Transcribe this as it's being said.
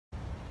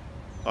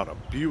On a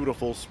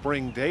beautiful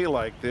spring day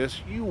like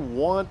this, you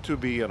want to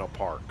be in a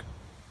park.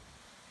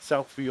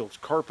 Southfield's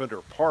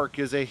Carpenter Park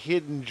is a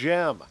hidden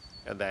gem,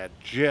 and that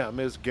gem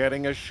is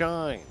getting a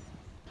shine.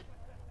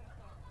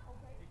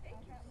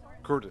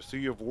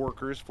 Courtesy of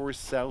workers for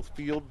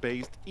Southfield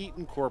based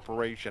Eaton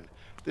Corporation.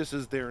 This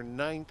is their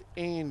 9th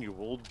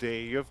annual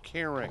Day of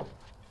Caring.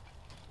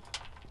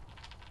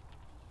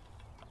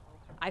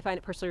 I find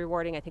it personally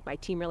rewarding. I think my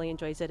team really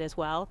enjoys it as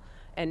well.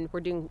 And we're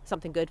doing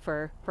something good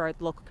for our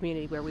local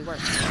community where we work.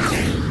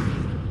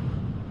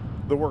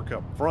 The work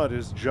up front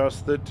is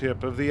just the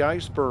tip of the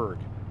iceberg.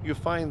 You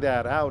find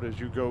that out as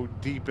you go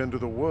deep into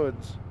the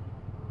woods.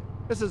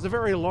 This is a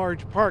very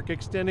large park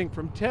extending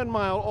from 10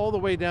 Mile all the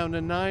way down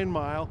to 9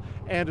 Mile.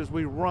 And as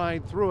we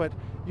ride through it,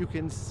 you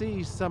can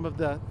see some of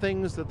the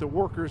things that the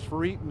workers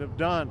for Eaton have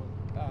done.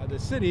 The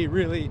city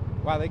really,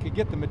 while they could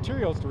get the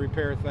materials to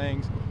repair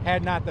things,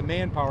 had not the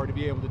manpower to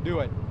be able to do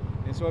it.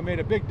 And so it made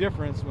a big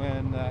difference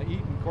when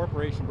Eaton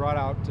Corporation brought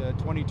out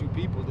 22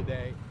 people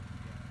today.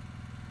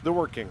 The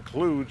work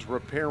includes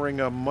repairing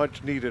a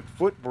much-needed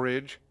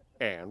footbridge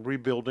and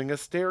rebuilding a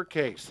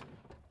staircase.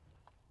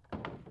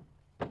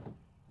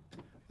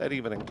 That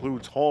even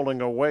includes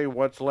hauling away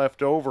what's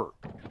left over.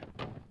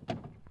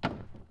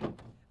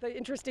 The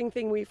interesting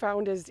thing we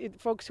found is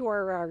folks who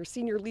are our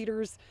senior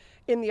leaders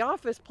in the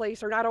office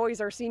place are not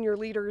always our senior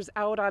leaders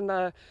out on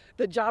the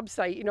job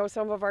site. You know,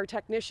 some of our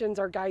technicians,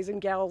 our guys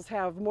and gals,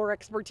 have more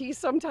expertise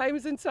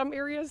sometimes in some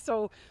areas.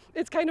 So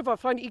it's kind of a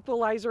fun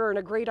equalizer and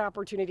a great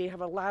opportunity to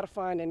have a lot of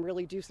fun and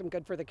really do some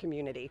good for the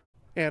community.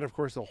 And of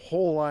course, the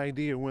whole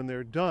idea when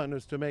they're done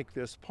is to make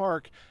this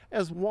park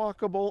as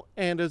walkable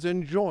and as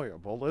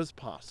enjoyable as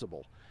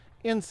possible.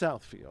 In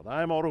Southfield,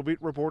 I'm AutoBeat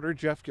reporter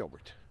Jeff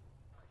Gilbert.